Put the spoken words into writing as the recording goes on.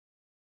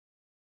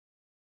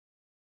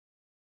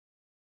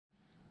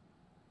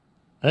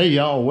Hey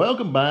y'all,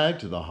 welcome back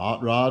to the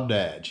Hot Rod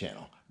Dad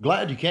channel.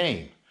 Glad you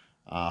came.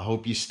 I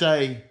hope you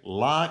stay.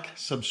 Like,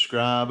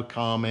 subscribe,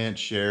 comment,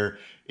 share,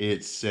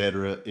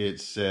 etc.,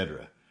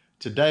 etc.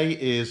 Today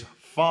is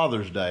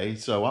Father's Day,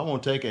 so I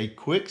want to take a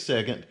quick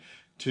second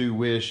to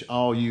wish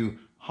all you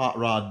Hot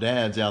Rod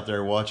Dads out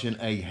there watching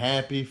a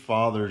happy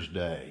Father's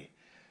Day.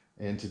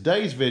 In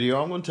today's video,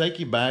 I'm going to take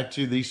you back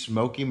to the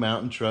Smoky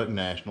Mountain Truck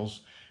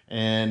Nationals,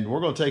 and we're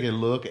going to take a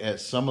look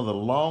at some of the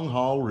long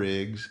haul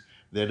rigs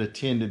that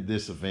attended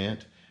this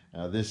event.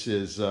 This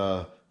is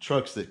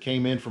trucks that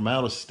came in from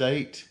out of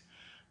state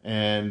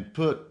and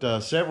put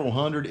several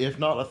hundred, if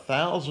not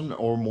 1,000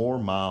 or more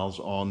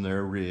miles on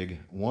their rig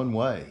one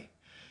way.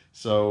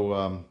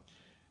 So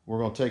we're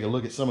going to take a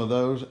look at some of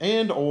those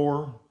and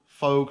or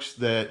folks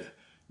that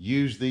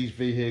use these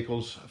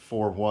vehicles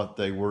for what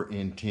they were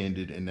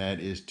intended, and that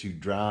is to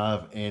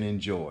drive and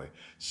enjoy.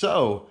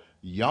 So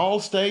y'all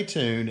stay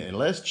tuned and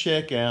let's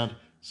check out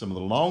some of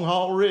the long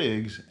haul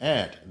rigs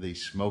at the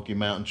Smoky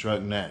Mountain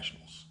Truck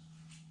Nationals.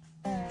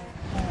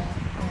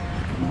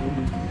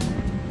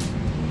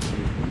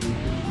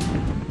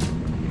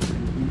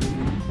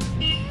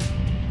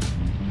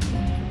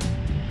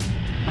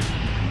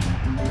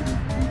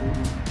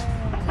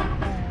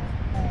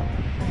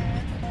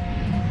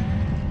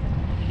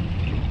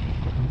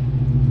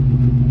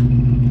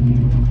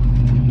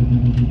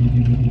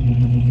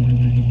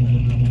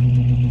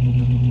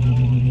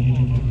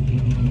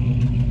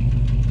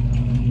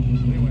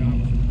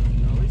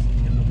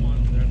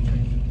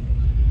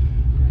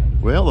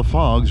 Well, the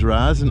fog's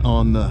rising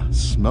on the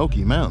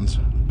Smoky Mountains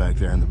back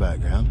there in the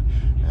background,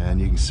 and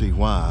you can see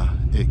why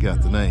it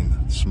got the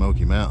name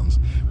Smoky Mountains.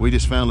 We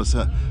just found us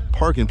a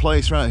parking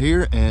place right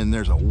here, and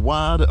there's a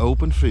wide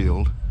open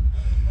field,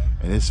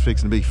 and it's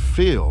fixing to be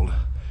filled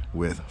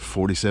with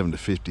 47 to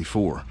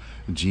 54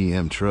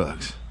 GM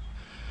trucks.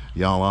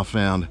 Y'all, I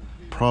found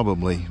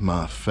probably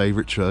my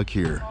favorite truck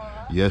here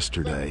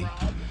yesterday,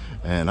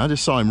 and I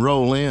just saw him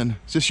roll in.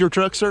 Is this your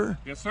truck, sir?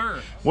 Yes,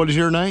 sir. What is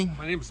your name?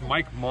 My name is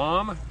Mike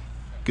Mom.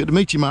 Good to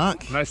meet you,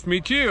 Mike. Nice to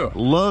meet you.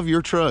 Love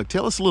your truck.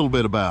 Tell us a little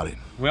bit about it.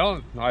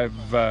 Well, I've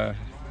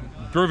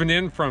driven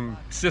in from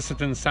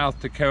Sisseton, South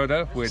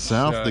Dakota. Which,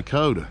 South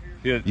Dakota.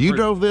 You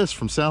drove this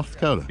from South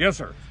Dakota? Yes,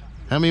 sir.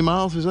 How many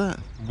miles is that?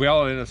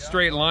 Well, in a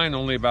straight line,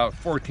 only about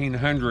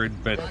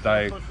 1,400, but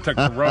I took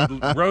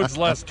the roads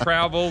less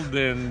traveled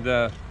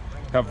and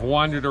have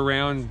wandered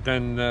around,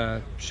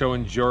 done show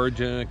in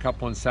Georgia and a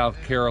couple in South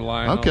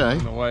Carolina along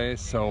the way.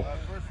 So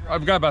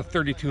I've got about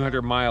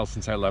 3,200 miles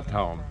since I left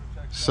home.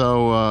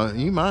 So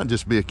you might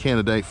just be a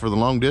candidate for the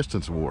long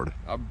distance award.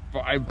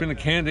 I've been a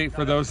candidate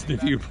for those in a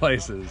few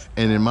places.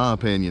 And in my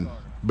opinion,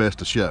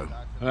 best of show.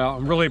 Well, I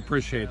really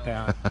appreciate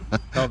that.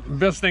 The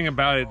best thing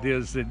about it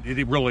is that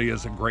it really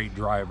is a great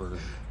driver.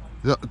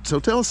 So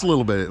tell us a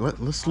little bit.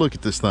 Let's look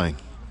at this thing.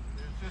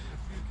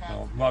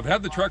 Well, I've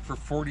had the truck for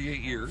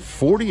 48 years.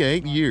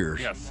 48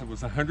 years? Yes, it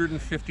was a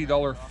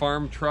 $150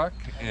 farm truck,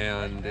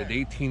 and at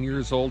 18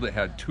 years old, it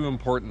had two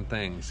important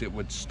things. It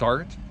would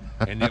start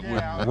and it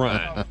would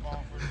run.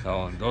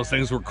 So those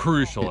things were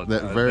crucial at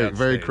that very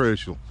stage.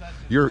 Crucial.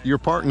 You're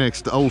parked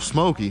next to Old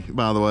Smoky,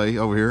 by the way,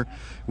 over here,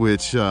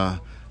 which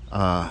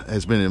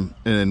has been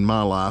in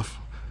my life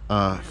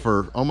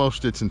for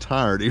almost its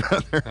entirety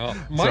right there. Well,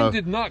 mine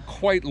did not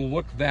quite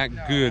look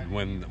that good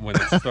when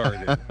it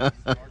started.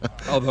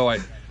 Although I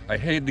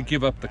hated to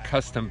give up the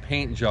custom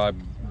paint job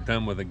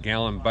done with a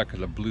gallon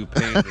bucket of blue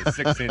paint and a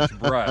 6-inch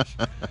brush,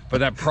 but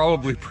that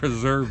probably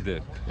preserved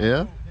it.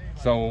 Yeah.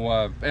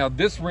 So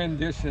this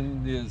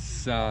rendition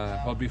is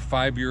I'll be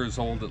 5 years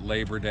old at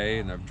Labor Day,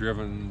 and I've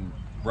driven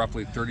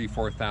roughly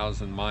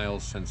 34,000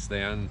 miles since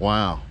then.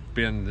 Wow.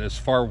 Been as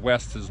far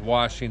west as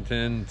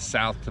Washington,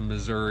 south to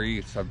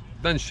Missouri. So I've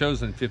done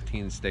shows in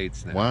 15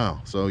 states now.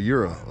 Wow. So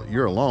you're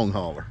a long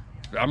hauler.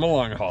 I'm a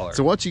long hauler.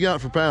 So what you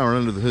got for power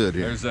under the hood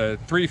here? There's a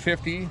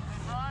 350.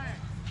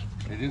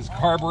 It is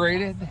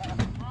carbureted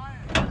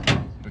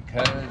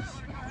because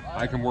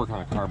I can work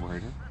on a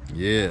carburetor.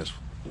 Yes.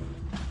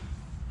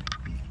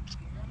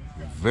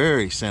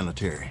 Very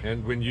sanitary.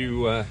 And when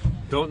you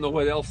don't know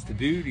what else to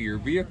do to your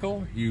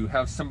vehicle, you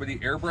have somebody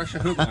airbrush a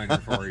hood liner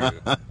for you.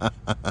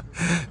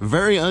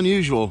 Very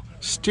unusual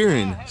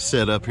steering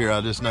setup here,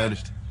 I just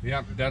noticed.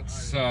 Yeah,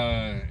 that's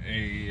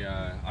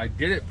I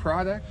Did It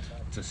product.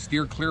 It's a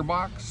steer clear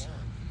box.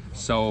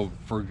 So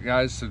for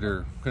guys that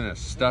are gonna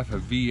stuff a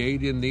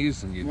V8 in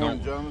these, and you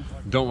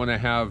don't want to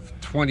have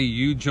 20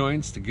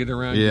 U-joints to get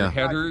around your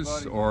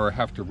headers or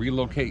have to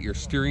relocate your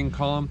steering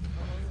column,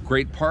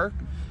 great part.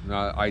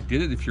 I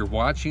did it. If you're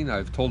watching,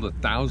 I've told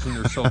 1,000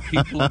 or so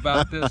people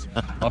about this.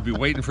 I'll be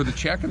waiting for the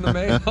check in the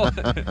mail.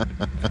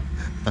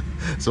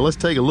 So let's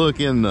take a look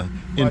in the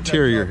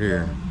interior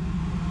here.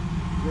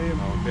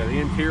 Okay, the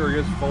interior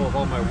is full of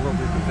all my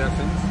worldly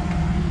possessions.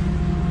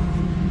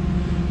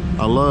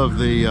 I love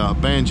the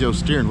banjo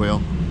steering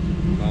wheel.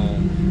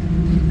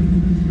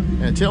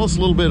 And tell us a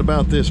little bit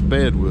about this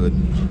bedwood.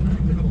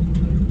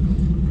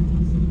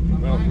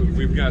 Well,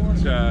 we've got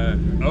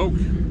oak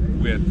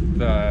with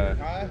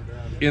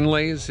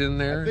inlays in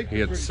there.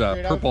 It's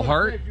Purple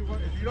Heart.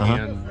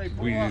 and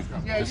we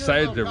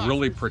decided to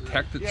really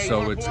protect it.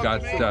 So it's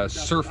got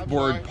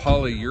surfboard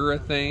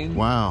polyurethane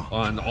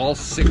on all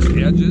 6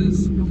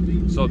 edges.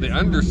 So the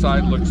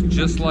underside looks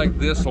just like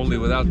this, only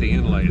without the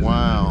inlays.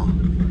 Wow.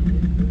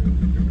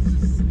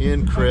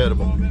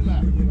 Incredible.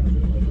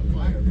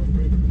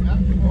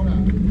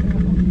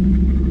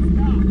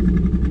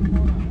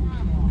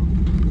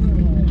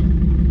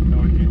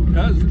 It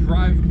does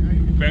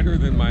drive better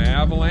than my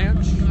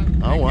Avalanche.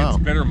 Oh, wow.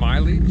 It's better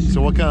mileage.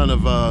 So what kind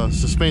of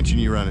suspension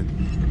you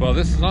running? Well,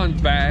 this is on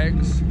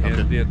bags,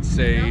 and it's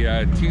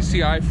a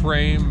TCI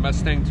frame,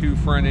 Mustang 2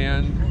 front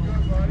end.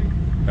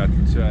 Got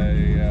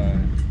a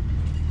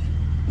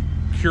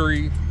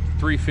Curie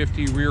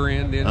 350 rear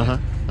end in it.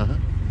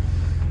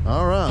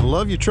 All right.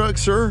 Love your truck,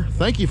 sir.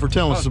 Thank you for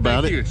telling us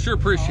about Thank you. Sure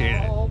appreciate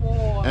it.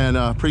 And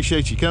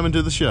appreciate you coming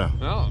to the show.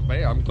 Oh,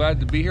 man, I'm glad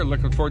to be here.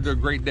 Looking forward to a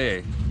great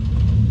day.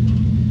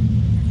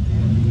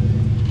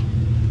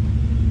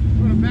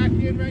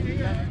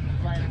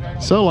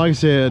 So like I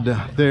said,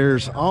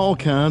 there's all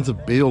kinds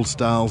of build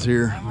styles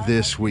here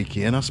this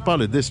weekend. I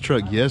spotted this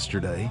truck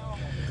yesterday,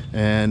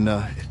 and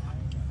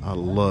I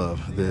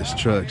love this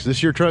truck. Is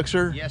this your truck,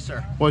 sir? Yes,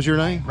 sir. What's your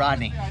name?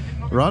 Rodney.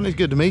 Rodney,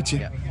 good to meet you.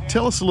 Yep.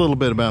 Tell us a little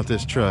bit about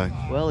this truck.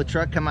 Well, the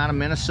truck come out of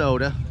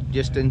Minnesota,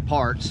 just in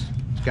parts.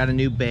 It's got a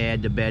new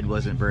bed. The bed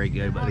wasn't very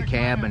good, but the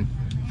cab and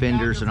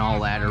fenders and all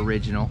that are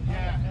original.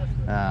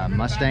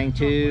 Mustang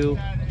 2,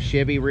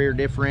 Chevy rear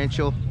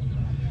differential,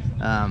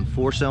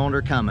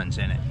 4-cylinder Cummins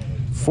in it.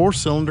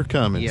 4-cylinder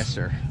Cummins. Yes,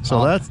 sir.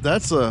 So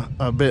that's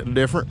a bit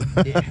different.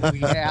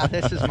 Yeah,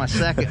 this is my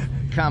second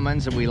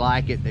Cummins, and we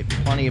like it. They've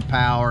plenty of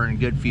power and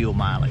good fuel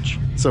mileage.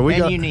 So we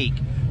got unique.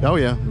 Oh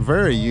yeah,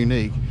 very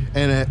unique.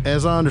 And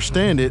as I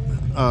understand it,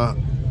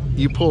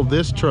 you pulled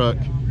this truck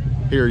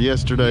here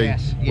yesterday.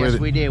 Yes,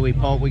 we did. We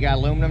got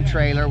aluminum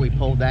trailer. We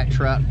pulled that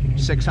truck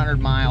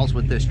 600 miles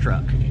with this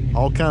truck.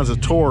 All kinds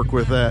of torque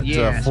with that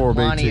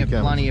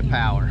 4BT. Plenty of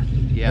power.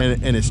 Yeah,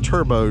 and it's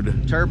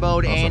turboed.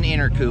 Turboed and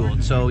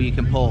intercooled, so you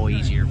can pull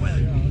easier with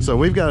it. So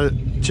we've got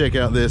to check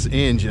out this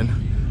engine.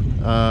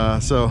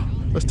 So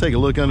let's take a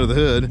look under the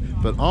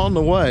hood. But on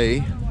the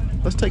way,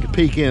 let's take a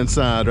peek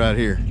inside right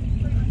here.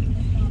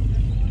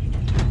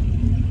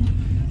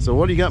 So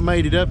what do you got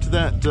mated up to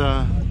that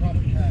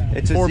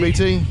it's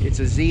 4BT? It's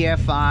a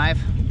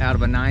ZF5 out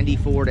of a 90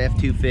 Ford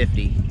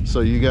F250.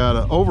 So you got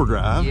an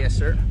overdrive. Yes,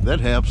 sir. That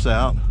helps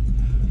out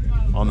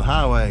on the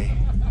highway.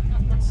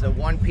 It's a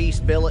one-piece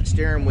billet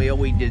steering wheel.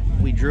 We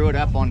drew it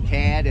up on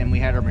CAD, and we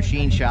had our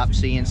machine shop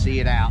CNC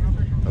it out.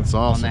 That's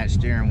awesome. On that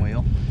steering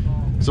wheel.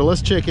 So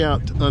let's check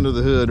out under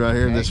the hood right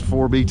here in this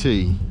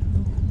 4BT.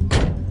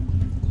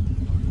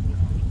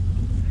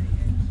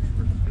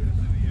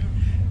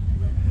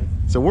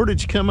 So where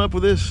did you come up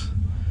with this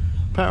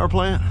power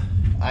plant?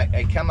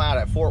 I come out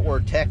at Fort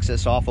Worth,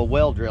 Texas, off a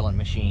well drilling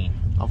machine.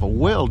 Off a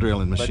well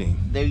drilling machine.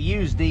 But they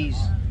use these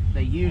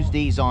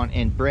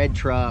in bread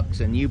trucks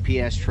and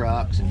UPS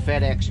trucks and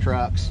FedEx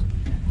trucks.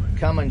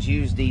 Cummins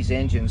used these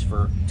engines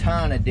for a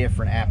ton of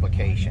different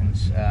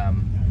applications.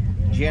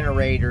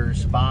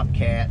 Generators,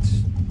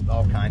 bobcats,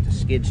 all kinds of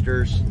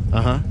skidsters.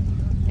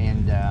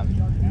 And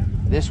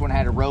this one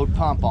had a road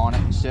pump on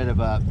it instead of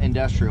a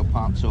industrial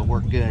pump, so it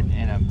worked good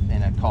in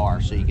a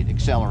car, so you could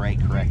accelerate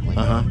correctly.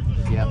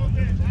 Yep.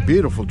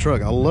 Beautiful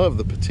truck. I love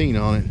the patina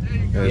on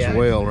it as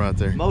well right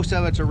there. Most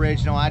of it's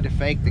original. I had to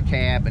fake the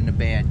cab and the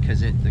bed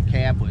because the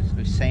cab was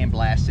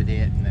sandblasted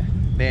it and the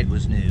bed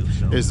was new.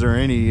 So. Is there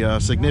any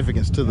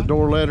significance to the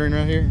door lettering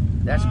right here?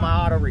 That's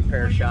my auto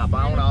repair shop.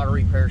 I own an auto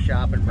repair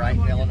shop in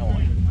Brighton,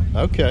 Illinois.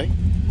 Okay.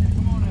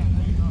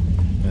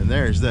 And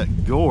there's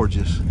that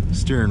gorgeous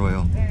steering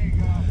wheel.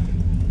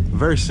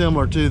 Very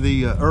similar to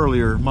the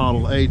earlier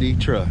model AD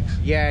trucks.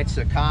 Yeah, it's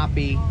a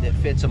copy that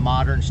fits a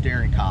modern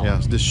steering column. Yeah,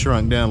 it's just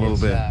shrunk down a little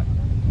bit.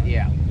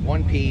 Yeah,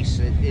 one piece.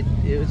 It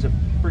was a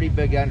pretty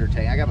big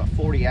undertaking. I got about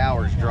 40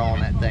 hours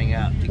drawing that thing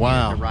up to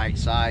get it the right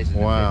size and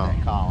to fit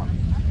that column.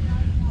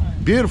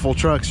 Beautiful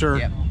truck, sir.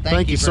 Yep.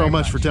 Thank you so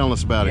much for telling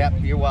us about it. Yep,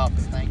 you're welcome.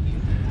 Thank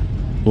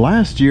you.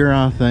 Last year,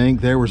 I think,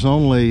 there was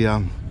only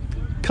a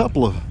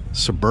couple of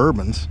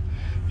Suburbans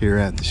here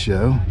at the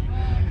show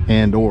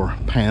and or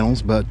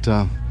panels, but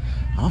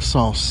I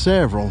saw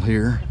several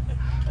here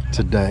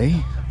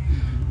today.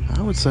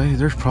 I would say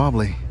there's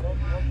probably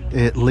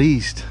at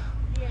least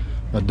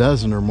a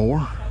dozen or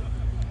more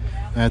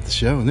at the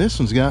show. And this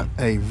one's got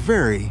a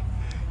very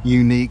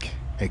unique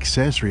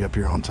accessory up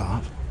here on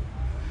top.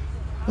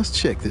 Let's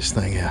check this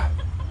thing out.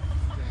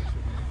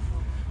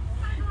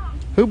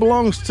 Who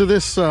belongs to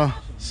this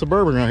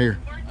Suburban right here?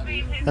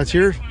 That's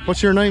yours?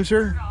 What's your name,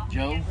 sir?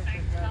 Joe.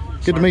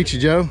 Good to meet you,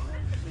 Joe.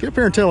 Get up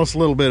here and tell us a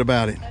little bit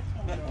about it.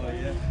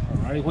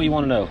 All right, what do you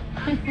want to know?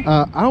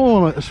 I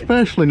want to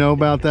especially know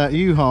about that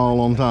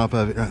U-Haul on top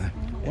of it right there.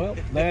 Well,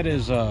 that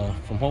is,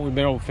 from what we've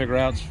been able to figure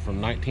out, it's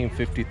from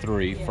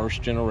 1953,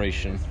 first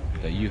generation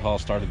that U-Haul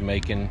started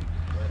making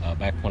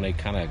back when they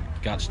kind of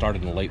got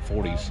started in the late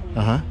 40s.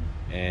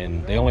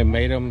 And they only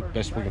made them,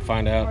 best we can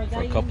find out,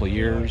 for a couple of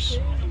years,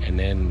 and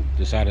then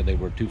decided they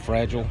were too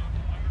fragile,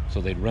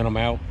 so they'd rent them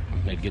out,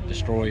 they'd get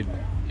destroyed,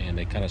 and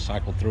they kind of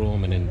cycled through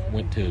them, and then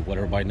went to what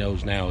everybody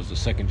knows now is the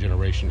second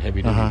generation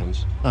heavy duty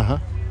ones.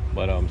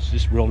 But it's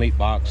just a real neat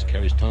box,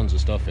 carries tons of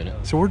stuff in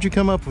it. So where'd you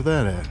come up with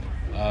that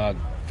at?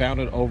 Found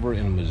it over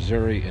in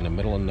Missouri in the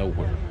middle of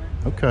nowhere.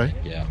 Okay.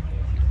 Yeah.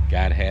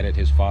 Guy had it.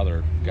 His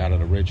father got it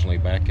originally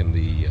back in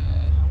the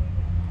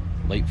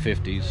late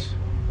 50s,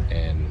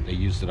 and they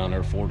used it on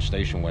their Ford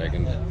station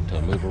wagon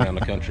to move around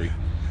the country,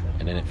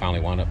 and then it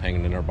finally wound up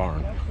hanging in their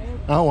barn.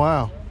 Oh,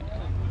 wow.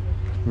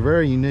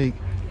 Very unique.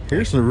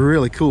 Here's a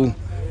really cool,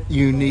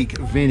 unique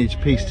vintage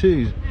piece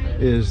too,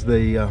 is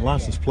the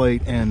license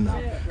plate and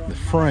the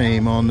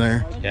frame on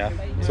there. Yeah.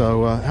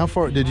 So how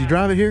far did you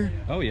drive it here?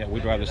 Oh yeah, we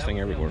drive this thing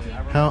everywhere.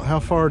 How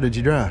far did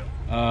you drive?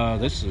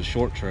 This is a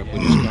short trip. We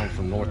just come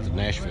from north to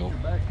Nashville.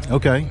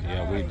 Okay.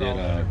 Yeah, we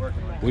did.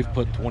 We've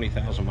put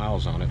 20,000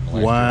 miles on it. The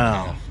last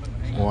Wow. year and a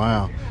half.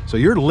 Wow. So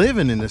you're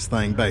living in this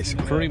thing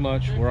basically. Pretty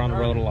much. We're on the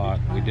road a lot.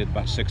 We did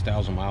about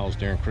 6,000 miles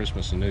during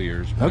Christmas and New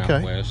Year's. Went Okay.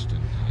 out west.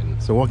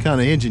 And So what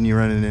kind of engine you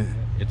running in?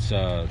 it's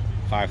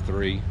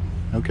 5.3.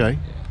 Okay.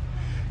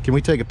 Can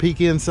we take a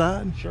peek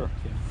inside? Sure.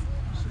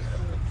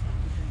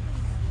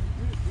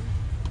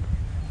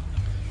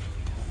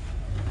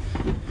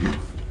 Yeah.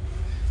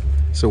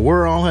 So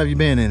where all have you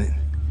been in it?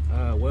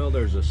 Well,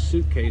 there's a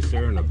suitcase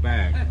there in the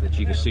back that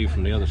you can see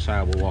from the other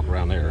side. We'll walk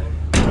around there.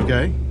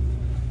 Okay.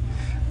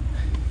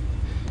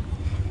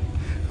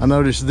 I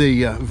noticed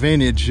the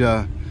vintage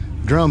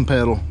drum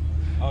pedal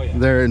Oh yeah.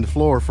 there in the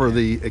floor for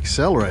the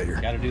accelerator.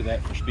 Got to do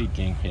that for Speed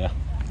King. Yeah.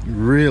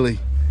 Really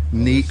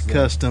neat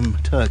custom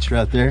touch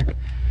right there.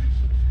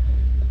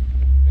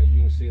 As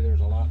you can see, there's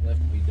a lot left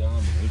to be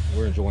done. But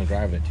we're enjoying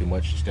driving it too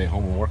much to stay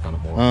home and work on it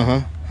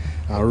more.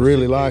 I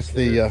really like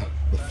the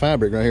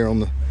fabric right here on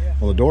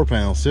the door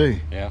panels too.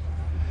 Yeah.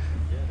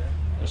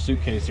 The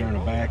suitcase there in the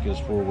back is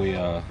where we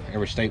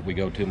every state we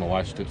go to, my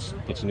wife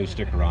puts a new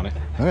sticker on it.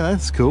 Oh,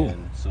 that's cool.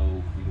 And so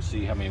you can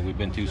see how many we've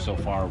been to so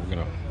far. We're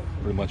gonna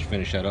pretty much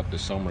finish that up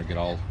this summer, get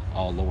all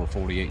lower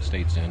 48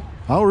 states in.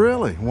 Oh,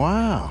 really?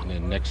 Wow. And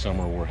then next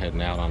summer we're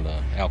heading out on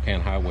the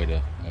Alcan Highway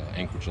to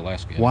Anchorage,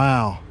 Alaska.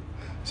 Wow.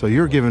 So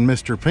you're giving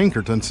Mr.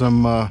 Pinkerton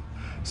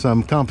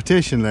some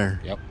competition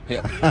there. Yep.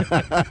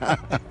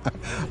 Yep.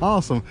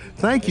 Awesome.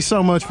 Thank you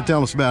so much for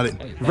telling us about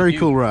it. Hey, Very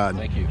cool ride.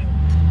 Thank you.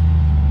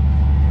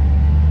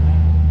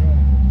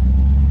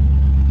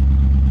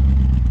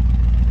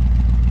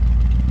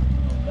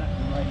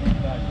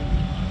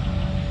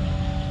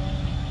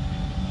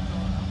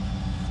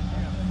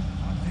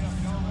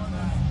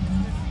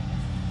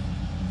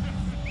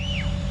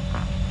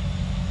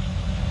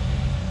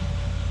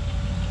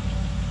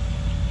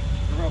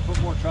 We're going to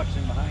put more trucks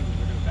in behind you.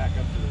 We're going to back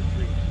up to the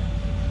tree.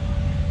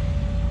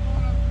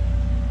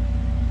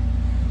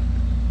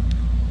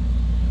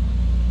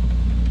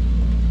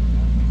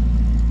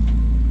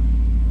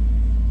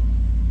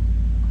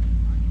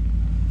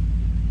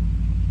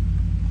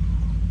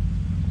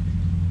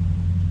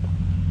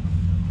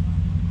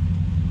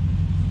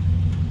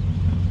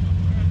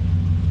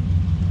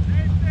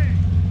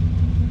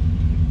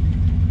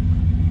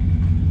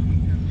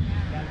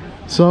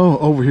 So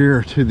over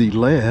here to the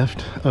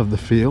left of the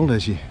field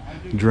as you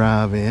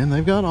drive in,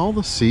 they've got all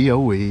the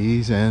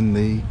COEs and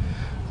the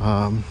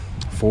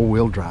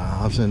four-wheel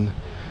drives and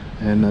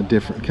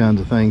different kinds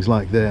of things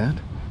like that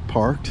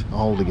parked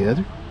all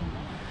together.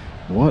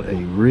 What a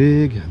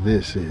rig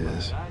this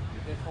is.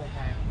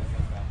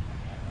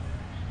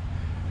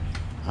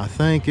 I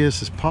think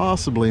this is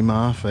possibly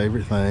my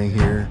favorite thing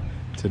here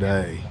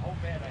today.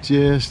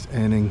 Just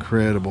an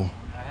incredible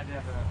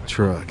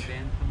truck.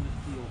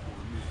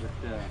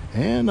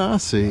 And I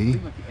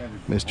see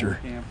Mr.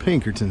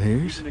 Pinkerton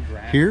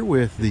here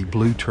with the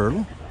Blue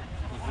Turtle.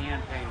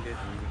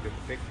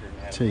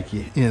 Take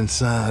you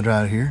inside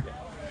right here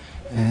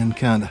and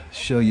kind of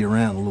show you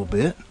around a little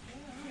bit.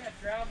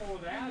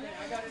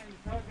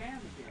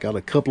 Got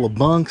a couple of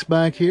bunks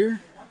back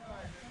here.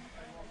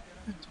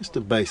 Just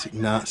a basic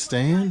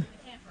nightstand.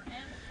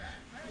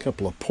 A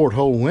couple of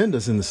porthole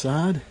windows in the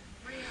side.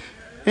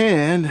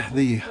 And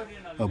the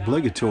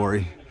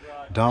obligatory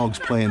dogs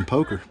playing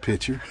poker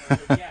picture.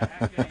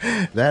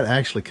 That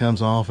actually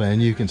comes off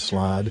and you can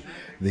slide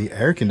the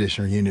air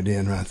conditioner unit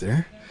in right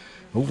there.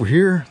 Over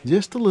here,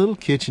 just a little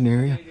kitchen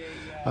area,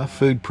 a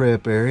food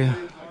prep area,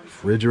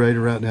 refrigerator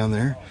right down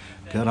there.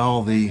 Got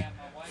all the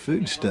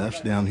food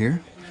stuffs down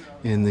here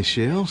in the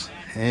shelves.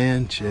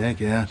 And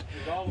check out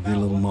the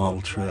little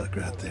model truck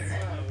right there.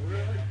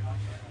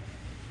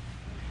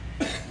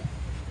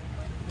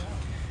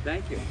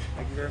 Thank you.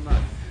 Thank you very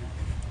much.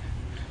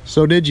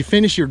 So did you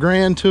finish your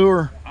grand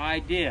tour? I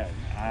did.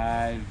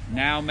 I've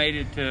now made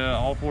it to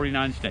all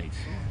 49 states.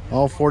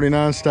 All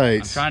 49 I'm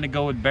states. trying to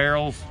go with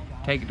barrels,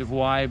 take it to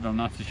Hawaii, but I'm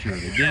not so sure.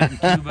 They did it in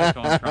Cuba,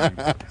 so I'm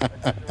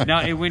trying.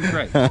 No, it went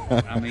great.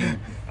 I mean,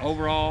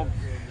 overall,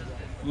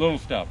 little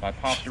stuff. I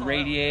popped a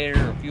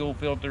radiator, a fuel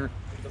filter,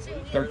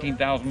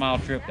 13,000 mile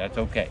trip. That's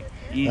okay.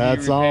 Easy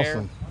That's to repair.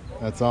 awesome.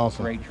 That's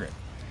awesome. Great trip.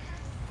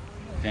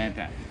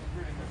 Fantastic.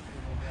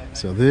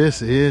 So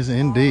this is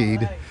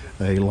indeed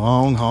a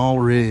long haul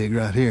rig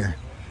right here.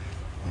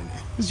 And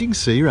as you can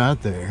see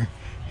right there,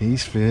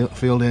 He's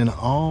filled in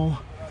all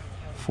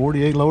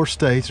 48 lower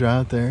states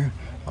right there,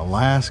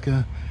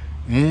 Alaska,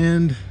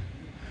 and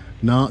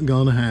not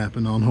gonna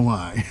happen on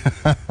Hawaii.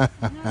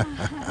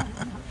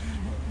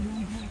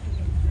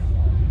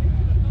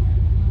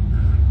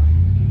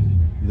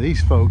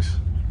 These folks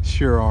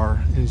sure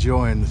are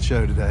enjoying the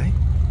show today.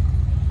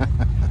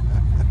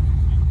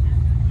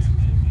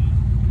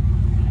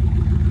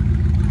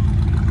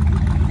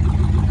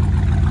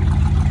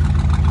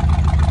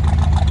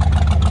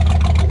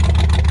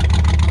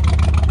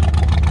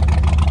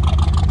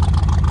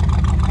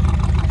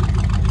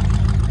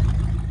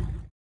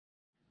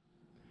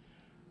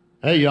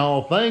 Hey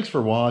y'all, thanks for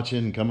watching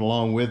and coming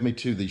along with me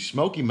to the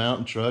Smoky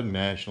Mountain Truck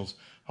Nationals.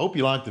 Hope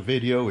you liked the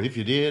video. If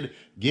you did,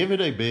 give it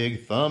a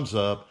big thumbs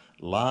up,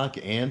 like,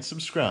 and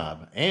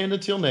subscribe. And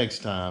until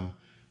next time,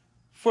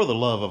 for the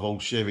love of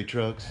old Chevy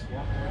trucks,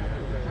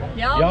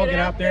 y'all get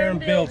out there and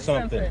build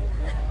something.